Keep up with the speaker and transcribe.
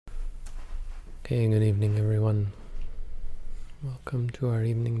Okay, good evening everyone. Welcome to our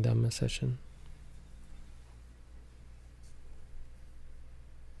evening Dhamma session.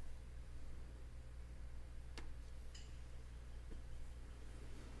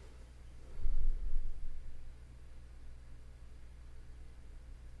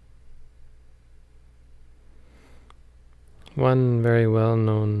 One very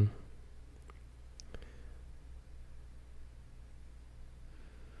well-known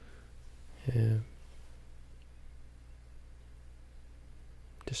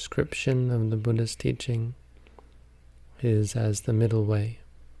description of the Buddha's teaching is as the middle way.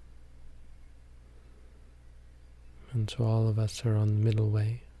 And so all of us are on the middle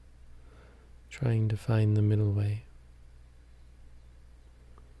way, trying to find the middle way.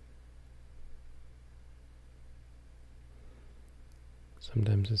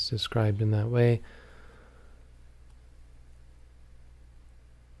 Sometimes it's described in that way.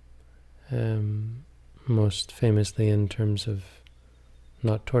 Most famously in terms of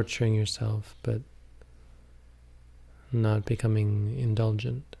not torturing yourself, but not becoming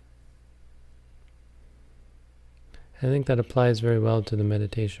indulgent. I think that applies very well to the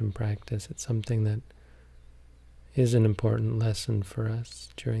meditation practice. It's something that is an important lesson for us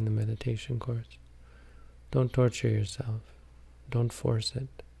during the meditation course. Don't torture yourself. Don't force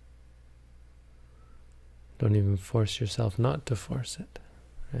it. Don't even force yourself not to force it,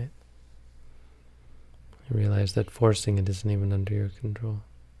 right? You realize that forcing it isn't even under your control.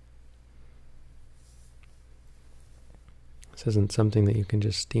 This isn't something that you can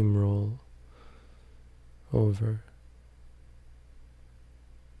just steamroll over.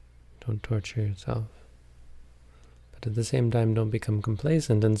 Don't torture yourself. But at the same time, don't become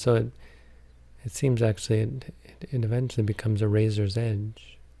complacent. And so it seems actually it eventually becomes a razor's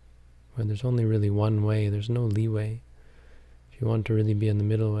edge, where there's only really one way. There's no leeway. If you want to really be in the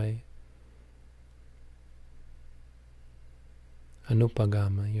middle way,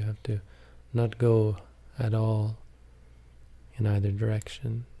 anupagama, you have to not go at all in either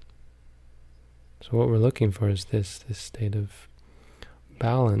direction. So what we're looking for is this state of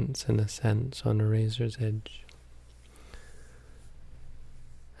balance, in a sense, on a razor's edge.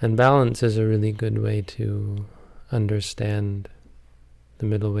 And balance is a really good way to understand the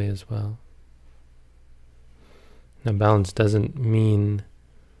middle way as well. Now, balance doesn't mean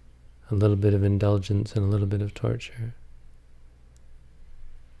a little bit of indulgence and a little bit of torture.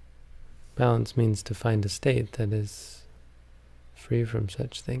 Balance means to find a state that is free from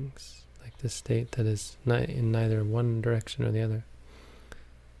such things, like this state that is in neither one direction or the other.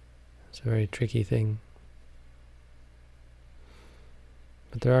 It's a very tricky thing.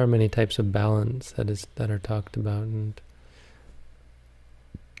 But there are many types of balance that are talked about, and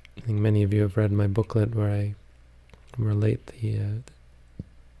I think many of you have read my booklet where I relate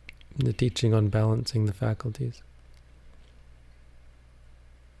the teaching on balancing the faculties.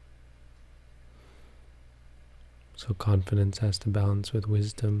 So confidence has to balance with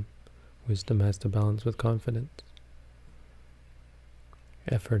wisdom. Wisdom has to balance with confidence.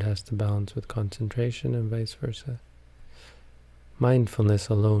 Effort has to balance with concentration, and vice versa. Mindfulness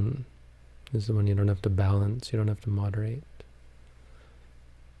alone is the one you don't have to balance, you don't have to moderate.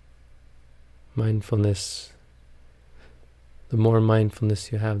 Mindfulness, the more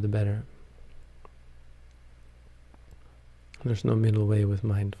mindfulness you have, the better. There's no middle way with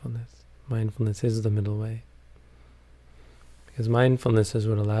mindfulness. Mindfulness is the middle way. Because mindfulness is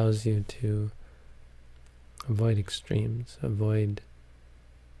what allows you to avoid extremes, avoid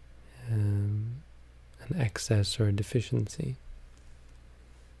an excess or a deficiency.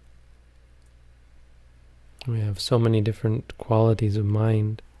 We have so many different qualities of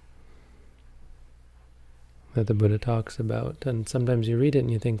mind that the Buddha talks about, and sometimes you read it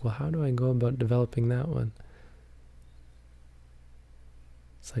and you think, well, how do I go about developing that one?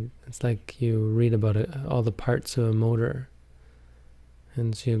 It's like you read about all the parts of a motor,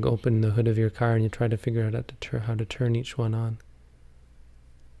 and so you open the hood of your car and you try to figure out how to turn each one on.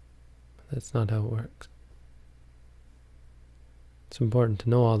 But that's not how it works. It's important to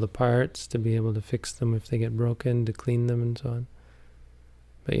know all the parts, to be able to fix them if they get broken, to clean them and so on.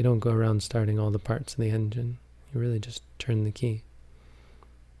 But you don't go around starting all the parts of the engine. You really just turn the key.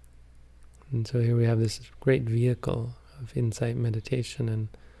 And so here we have this great vehicle of insight meditation, and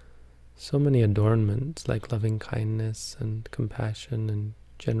so many adornments like loving kindness and compassion and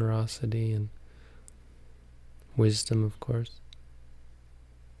generosity and wisdom, of course.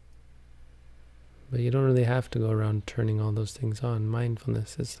 But you don't really have to go around turning all those things on.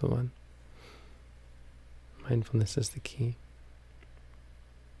 Mindfulness is the one. Mindfulness is the key.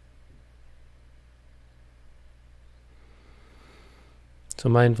 So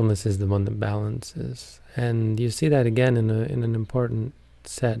mindfulness is the one that balances, and you see that again in an important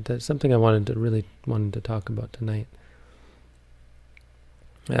set. That's something I wanted to talk about tonight.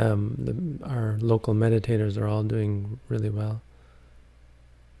 Our local meditators are all doing really well,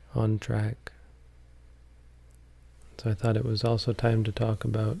 on track. So I thought it was also time to talk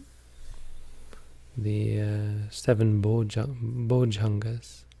about the 7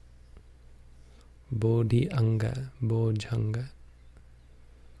 Bojjhangas. Bojjhanga,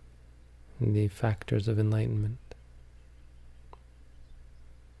 the factors of enlightenment.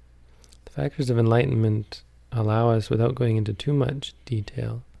 The factors of enlightenment allow us, without going into too much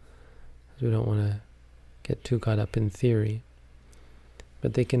detail, because we don't want to get too caught up in theory,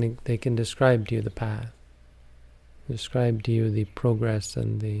 but they can describe to you the path, describe to you the progress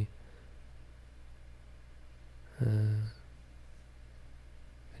and the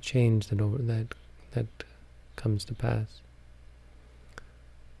change that comes to pass.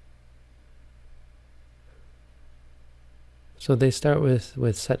 So they start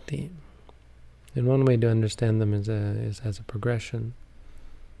with sati. And one way to understand them is as a progression.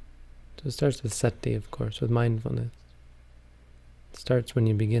 So it starts with sati, of course, with mindfulness. It starts when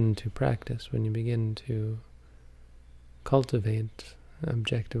you begin to practice, when you begin to cultivate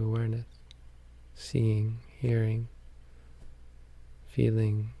objective awareness, seeing, hearing,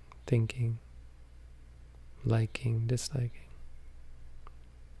 feeling, thinking, liking, disliking.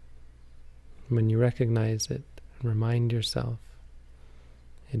 When you recognize it and remind yourself,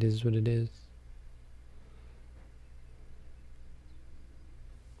 it is what it is.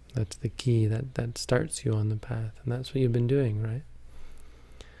 That's the key that starts you on the path, and that's what you've been doing, right?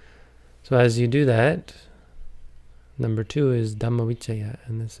 So as you do that, number 2 is Dhammavichaya,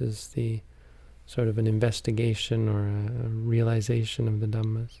 and this is the sort of an investigation or a realization of the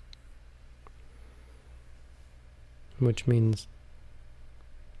Dhammas, which means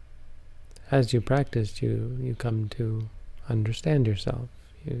as you practice, you come to understand yourself.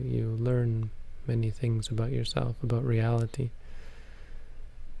 You learn many things about yourself, about reality.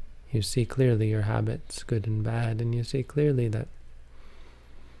 You see clearly your habits, good and bad, and you see clearly that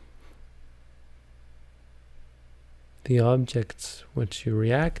the objects which you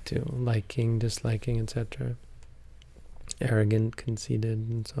react to, liking, disliking, etc., arrogant, conceited,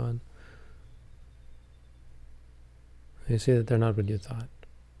 and so on, you see that they're not what you thought.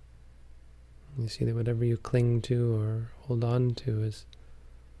 You see that whatever you cling to or hold on to is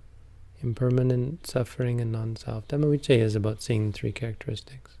impermanent, suffering, and non-self. Dhammavichaya is about seeing 3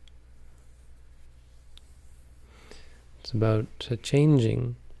 characteristics. It's about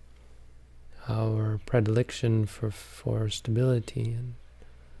changing our predilection for stability and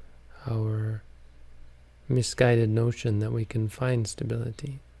our misguided notion that we can find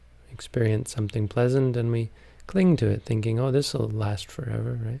stability. We experience something pleasant and we cling to it thinking, oh, this will last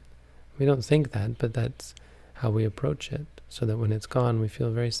forever, right? We don't think that, but that's how we approach it, so that when it's gone we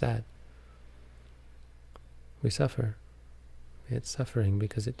feel very sad. We suffer. It's suffering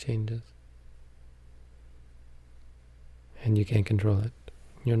because it changes. And you can't control it.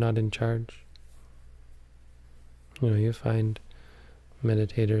 You're not in charge. You find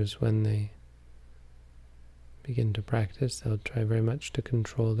meditators, when they begin to practice, they'll try very much to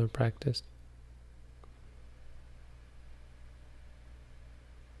control their practice.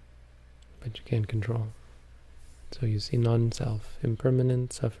 But you can't control. So you see non-self,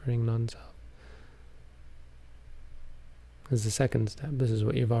 impermanent, suffering, non-self. This is the second step. This is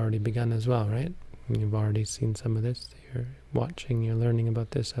what you've already begun as well, right? You've already seen some of this. You're watching, you're learning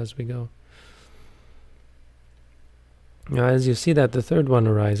about this as we go. Now, as you see that, the third one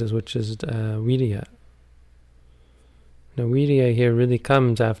arises, which is virya. Now, virya here really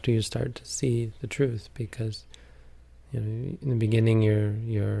comes after you start to see the truth, because in the beginning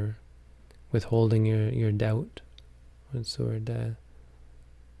you're withholding your doubt. What's the word?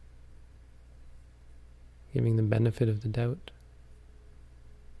 Giving the benefit of the doubt.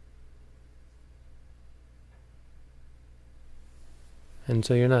 And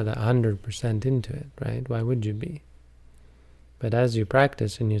so you're not 100% into it, right? Why would you be? But as you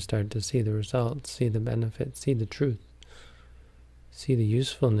practice and you start to see the results, see the benefits, see the truth, see the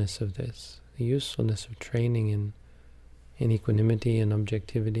usefulness of this, the usefulness of training in equanimity and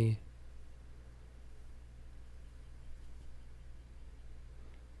objectivity,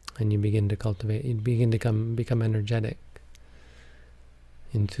 and you begin to cultivate, you begin to become energetic,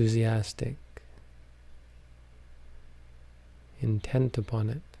 enthusiastic, intent upon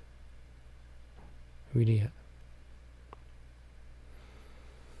it. Virya.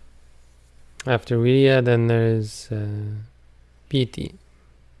 After virya, then there's piti.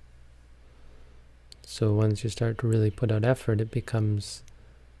 So once you start to really put out effort, it becomes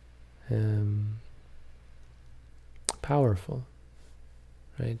powerful,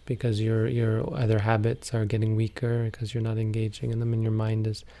 right? Because your other habits are getting weaker because you're not engaging in them, and your mind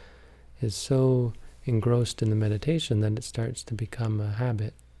is so engrossed in the meditation that it starts to become a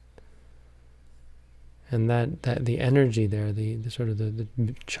habit. And that the energy there, the sort of the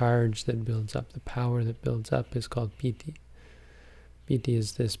charge that builds up, the power that builds up, is called piti. Piti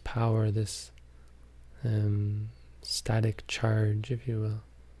is this power, this static charge, if you will.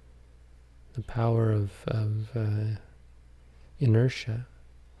 The power of inertia.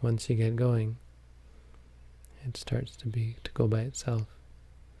 Once you get going, it starts to go by itself.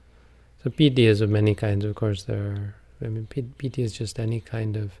 So piti is of many kinds. Of course, piti is just any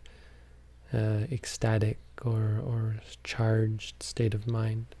kind of ecstatic or charged state of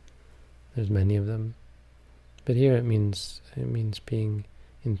mind. There's many of them, but here it means being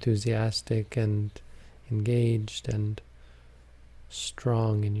enthusiastic and engaged and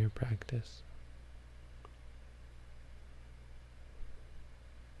strong in your practice.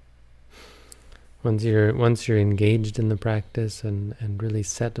 Once you're engaged in the practice and really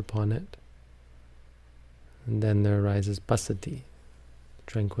set upon it, and then there arises passaddhi,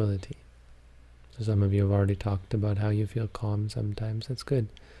 tranquility. So some of you have already talked about how you feel calm sometimes. That's good.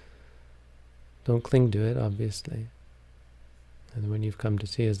 Don't cling to it, obviously. And when you've come to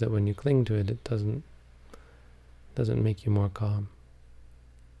see is that when you cling to it, it doesn't make you more calm.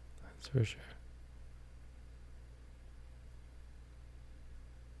 That's for sure.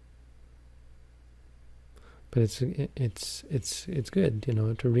 But it's good,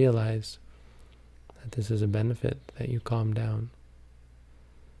 to realize that this is a benefit, that you calm down.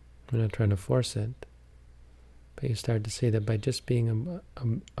 We're not trying to force it, but you start to see that by just being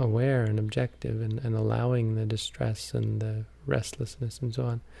aware and objective and allowing the distress and the restlessness and so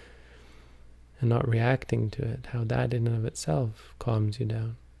on, and not reacting to it, how that in and of itself calms you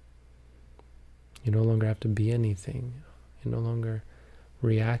down. You no longer have to be anything. You no longer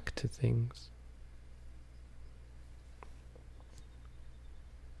react to things.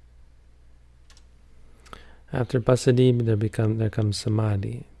 After passaddhi, there comes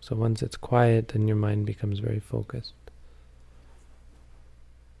samadhi. So once it's quiet, then your mind becomes very focused.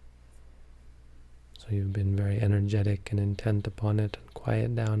 So you've been very energetic and intent upon it, and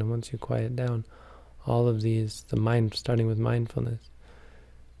quiet down. And once you quiet down, all of these, the mind, starting with mindfulness,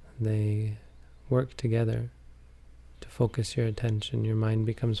 they work together to focus your attention. Your mind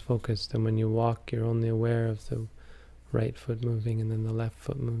becomes focused, and when you walk, you're only aware of the right foot moving and then the left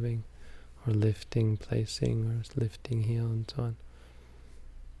foot moving, or lifting, placing, or lifting heel, and so on.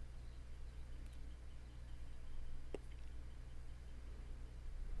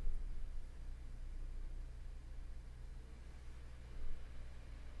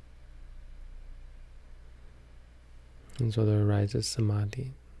 And so there arises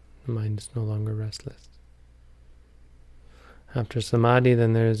samadhi. The mind is no longer restless. After samadhi,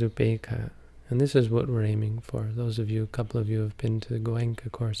 then there is upekkha. And this is what we're aiming for. Those of you, a couple of you have been to the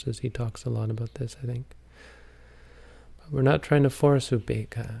Goenka courses. He talks a lot about this, I think. But we're not trying to force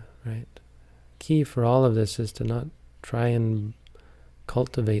upekkha, right? Key for all of this is to not try and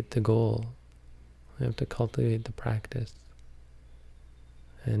cultivate the goal. We have to cultivate the practice.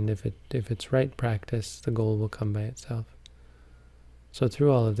 And if it's right practice, the goal will come by itself. So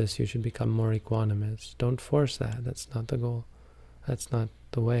through all of this, you should become more equanimous. Don't force that. That's not the goal. That's not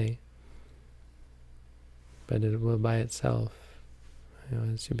the way. But it will by itself,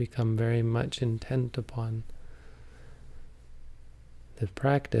 as you become very much intent upon the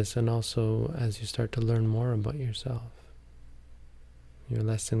practice, and also as you start to learn more about yourself. You're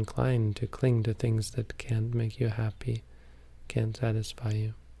less inclined to cling to things that can't make you happy, can't satisfy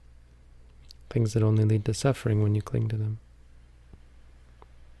you. Things that only lead to suffering when you cling to them.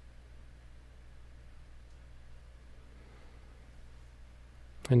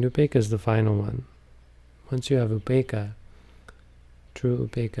 And upekkha is the final one. Once you have upekkha, true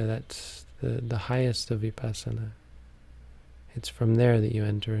upekkha, that's the highest of vipassana. It's from there that you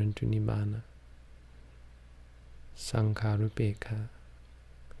enter into nibbana. Sankharupekkha.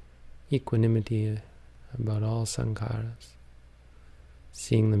 Equanimity about all sankharas.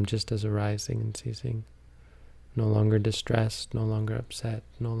 Seeing them just as arising and ceasing. No longer distressed, no longer upset,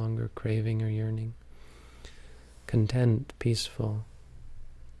 no longer craving or yearning. Content, peaceful,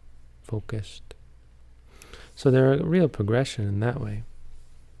 focused. So they're a real progression in that way.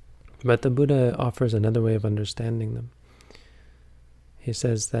 But the Buddha offers another way of understanding them. He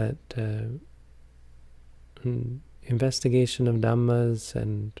says that investigation of dhammas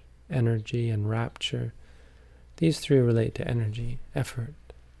and energy and rapture, these three relate to energy, effort.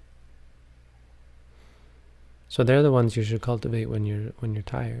 So they're the ones you should cultivate when you're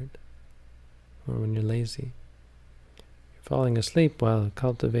tired. or when you're lazy. You're falling asleep, well,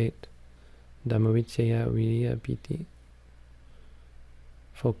 cultivate Dhammavichaya, Viriya, Piti.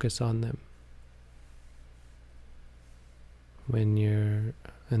 Focus on them. When you're,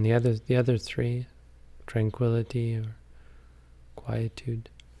 and the other three, tranquility or quietude,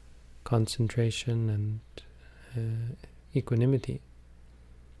 concentration, and equanimity.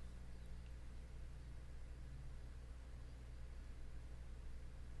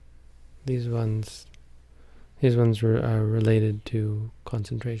 These ones are related to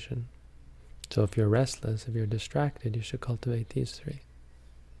concentration. So if you're restless, if you're distracted, you should cultivate these three.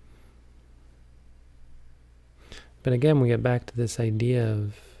 But again, we get back to this idea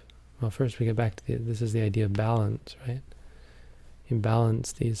of, well, first we get back to this is the idea of balance, right? You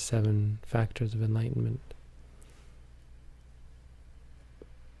balance these 7 factors of enlightenment.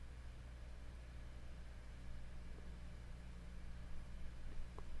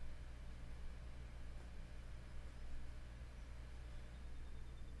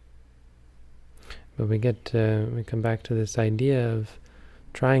 But we come back to this idea of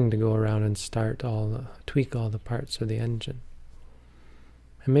trying to go around and tweak all the parts of the engine.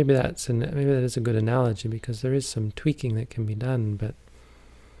 And maybe that is a good analogy, because there is some tweaking that can be done, but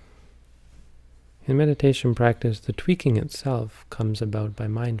in meditation practice, the tweaking itself comes about by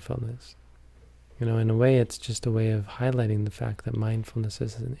mindfulness. In a way, it's just a way of highlighting the fact that mindfulness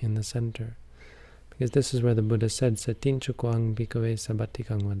is in the center. Because this is where the Buddha said, Satinchu kwang bhikkhave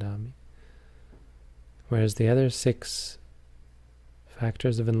sabbatikang vadami. Whereas the other 6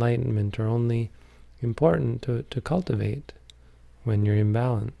 factors of enlightenment are only important to cultivate when you're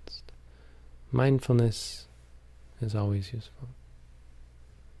imbalanced. Mindfulness is always useful.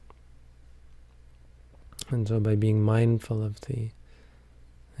 And so by being mindful of the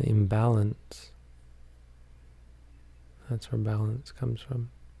imbalance, that's where balance comes from.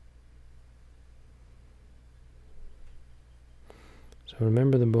 So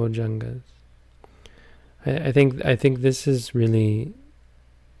remember the Bojjhangas. I think this is really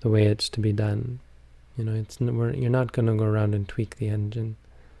the way it's to be done. You're not going to go around and tweak the engine.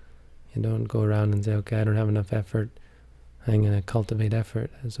 You don't go around and say, okay, I don't have enough effort, I'm going to cultivate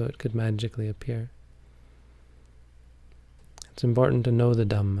effort, and so it could magically appear. It's important to know the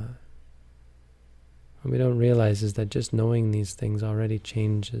Dhamma. What we don't realize is that just knowing these things already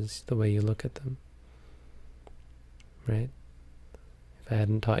changes the way you look at them. Right? If I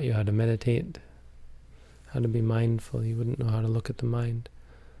hadn't taught you how to meditate, how to be mindful, you wouldn't know how to look at the mind.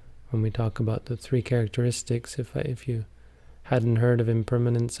 When we talk about the 3 characteristics, if you hadn't heard of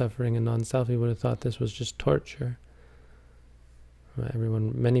impermanent suffering and non-self, you would have thought this was just torture.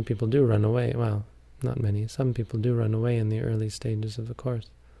 Many people do run away. Well, not many. Some people do run away in the early stages of the course.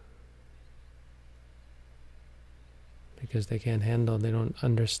 Because they can't handle, they don't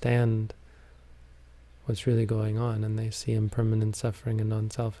understand what's really going on, and they see impermanent suffering and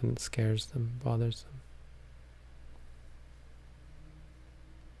non-self, and it scares them, bothers them.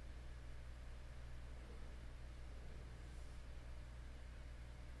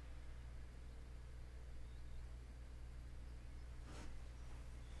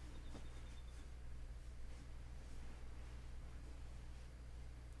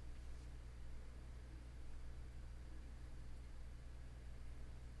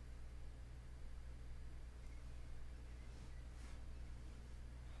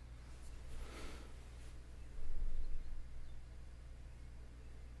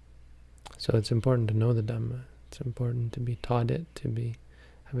 So it's important to know the Dhamma. It's important to be taught it,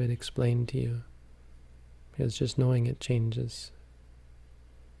 have it explained to you. Because just knowing it changes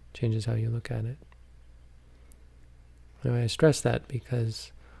how you look at it. Anyway, I stress that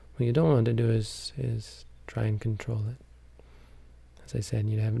because what you don't want to do is try and control it. As I said,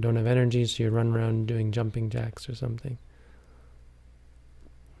 you don't have energy, so you run around doing jumping jacks or something.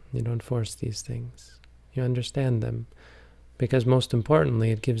 You don't force these things. You understand them. Because most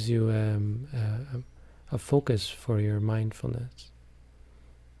importantly, it gives you a focus for your mindfulness.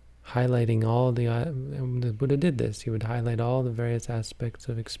 Highlighting all the Buddha did this. He would highlight all the various aspects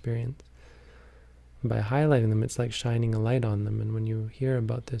of experience. And by highlighting them, it's like shining a light on them. And when you hear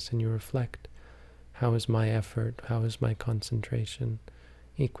about this and you reflect, how is my effort? How is my concentration,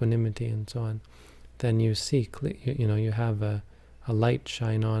 equanimity, and so on? Then you see, you have a light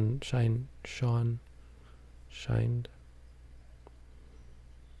shined on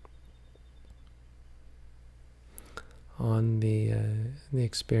the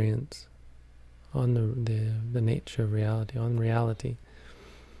experience, on the nature of reality, on reality,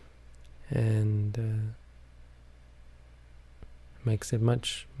 and makes it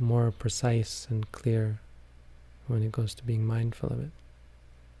much more precise and clear when it goes to being mindful of it.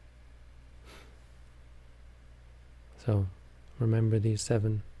 So remember these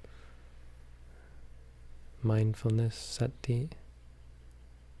 7: mindfulness, sati,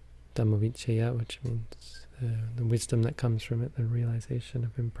 Dhammavichaya, which means the wisdom that comes from it, the realization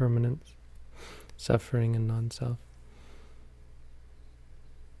of impermanence, suffering and non-self.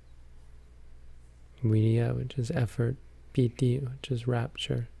 Virya, which is effort. Piti, which is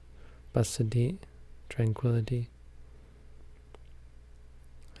rapture. Passaddhi, tranquility.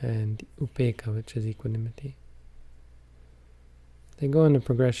 And upekkha, which is equanimity. They go in a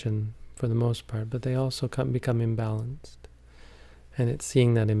progression for the most part, but they also become imbalanced. And it's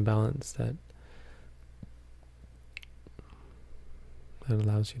seeing that imbalance that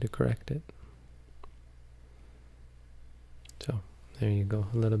allows you to correct it. So there you go,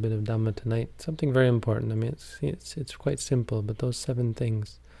 a little bit of Dhamma tonight. Something very important. I mean, it's quite simple, but those 7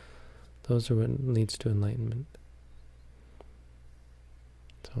 things, those are what leads to enlightenment.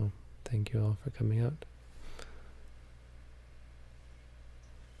 So thank you all for coming out.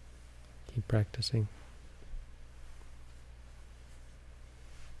 Keep practicing.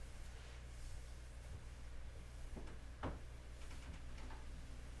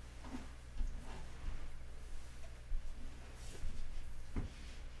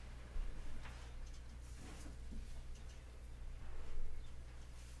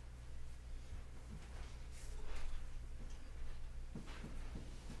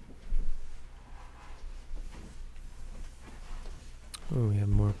 Oh, we have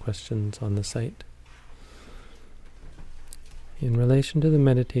more questions on the site. In relation to the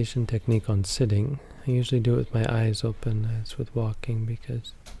meditation technique on sitting, I usually do it with my eyes open as with walking,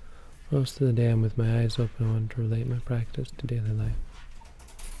 because most of the day I'm with my eyes open. I want to relate my practice to daily life.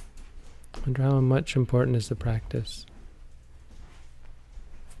 I wonder how much important is the practice.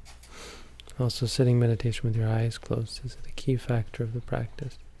 Also, sitting meditation with your eyes closed, is it a key factor of the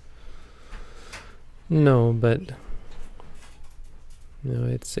practice? No, but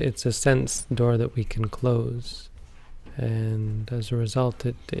it's a sense door that we can close, and as a result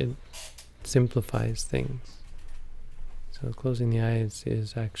it simplifies things. So closing the eyes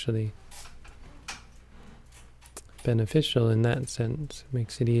is actually beneficial in that sense. It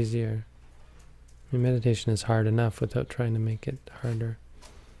makes it easier. I mean, meditation is hard enough without trying to make it harder.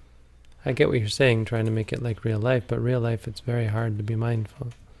 I get what you're saying, trying to make it like real life, but real life it's very hard to be mindful.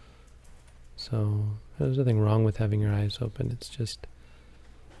 So there's nothing wrong with having your eyes open. It's just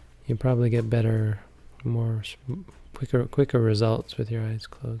you probably get better, quicker results with your eyes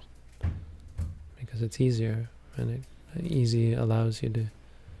closed, because it's easier, and easy allows you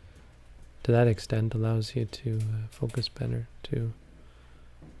to that extent, allows you to focus better, to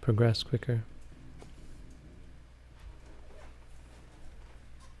progress quicker.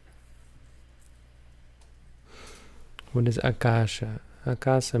 What is akasha?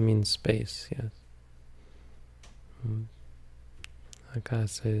 Akasa means space, yes.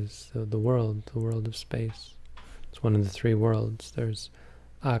 Akasa is the world of space. It's one of the 3 worlds. There's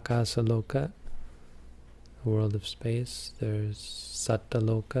Akasa Loka, the world of space. There's Satta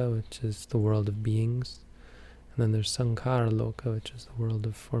Loka, which is the world of beings. And then there's Sankhara Loka, which is the world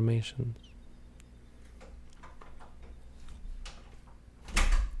of formations.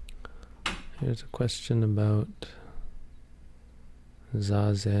 Here's a question about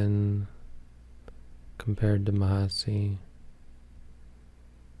Zazen compared to Mahasi.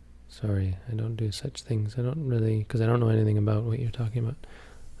 Sorry, I don't do such things. I don't really, because I don't know anything about what you're talking about.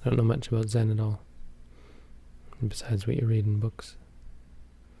 I don't know much about Zen at all, besides what you read in books.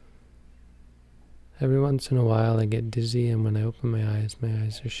 Every once in a while I get dizzy, and when I open my eyes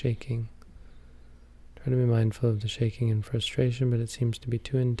are shaking. Try to be mindful of the shaking and frustration, but it seems to be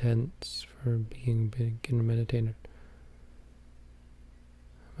too intense for being a beginner meditator.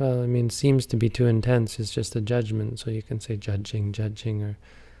 Well, I mean, seems to be too intense is just a judgment, so you can say judging, or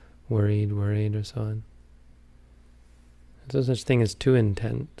worried, or so on. There's no such thing as too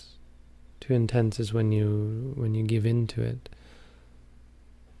intense. Too intense is when you give in to it.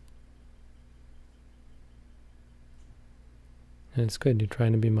 And it's good. You're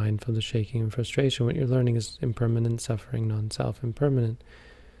trying to be mindful of the shaking and frustration. What you're learning is impermanent suffering, non-self. Impermanent,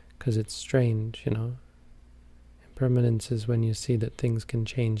 because it's strange, Impermanence is when you see that things can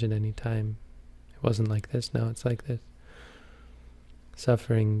change at any time. It wasn't like this, now it's like this.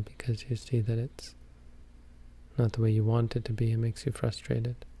 Suffering, because you see that it's not the way you want it to be, it makes you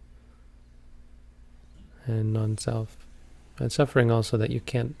frustrated. And non-self. And suffering also that you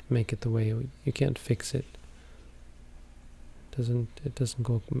can't make it the way, you can't fix it. It doesn't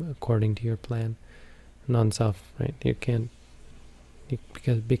go according to your plan. Non-self, right? You can't,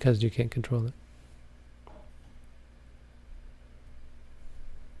 because you can't control it.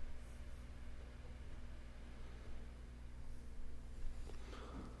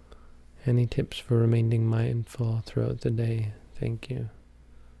 Any tips for remaining mindful throughout the day? Thank you.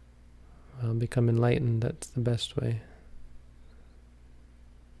 Well, become enlightened, that's the best way.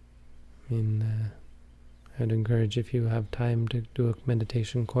 I mean, I'd encourage, if you have time, to do a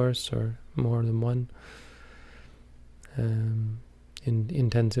meditation course, or more than one.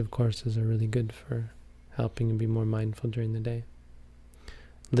 Intensive courses are really good for helping you be more mindful during the day.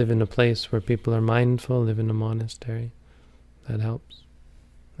 Live in a place where people are mindful, live in a monastery. That helps.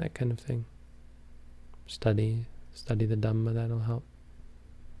 That kind of thing. Study the Dhamma, that'll help.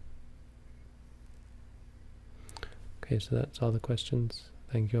 Okay, so that's all the questions.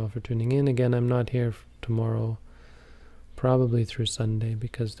 Thank you all for tuning in. Again, I'm not here tomorrow, probably through Sunday,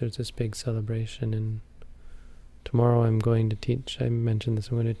 because there's this big celebration. And tomorrow I'm going to teach, I mentioned this,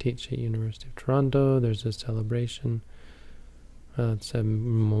 I'm going to teach at University of Toronto. There's a celebration. It's a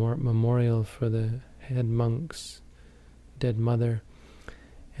memorial for the head monk's dead mother.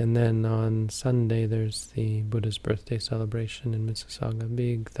 And then on Sunday there's the Buddha's birthday celebration in Mississauga.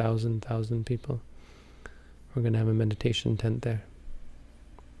 Big, 1,000 people. We're going to have a meditation tent there.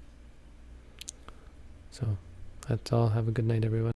 So that's all. Have a good night, everyone.